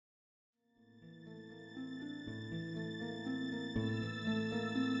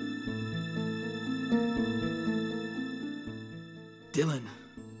Dylan,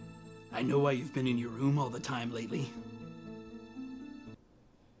 I know why you've been in your room all the time lately.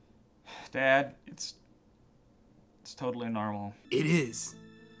 Dad, it's totally normal. It is.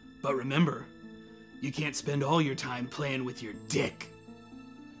 But remember, you can't spend all your time playing with your dick.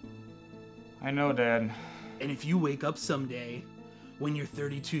 I know, Dad. And if you wake up someday when you're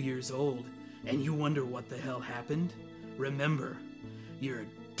 32 years old and you wonder what the hell happened, remember, your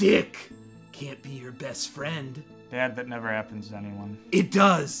dick can't be your best friend. Dad, that never happens to anyone. It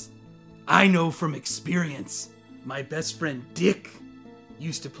does. I know from experience. My best friend Dick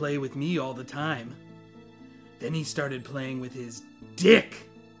used to play with me all the time. Then he started playing with his dick.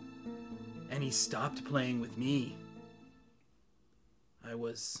 And he stopped playing with me. I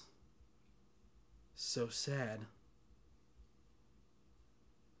was so sad.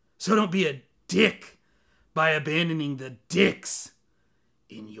 So don't be a dick by abandoning the dicks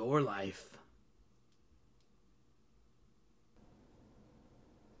in your life.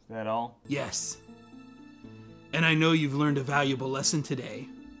 Is that all? Yes. And I know you've learned a valuable lesson today.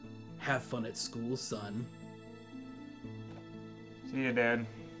 Have fun at school, son. See you, Dad.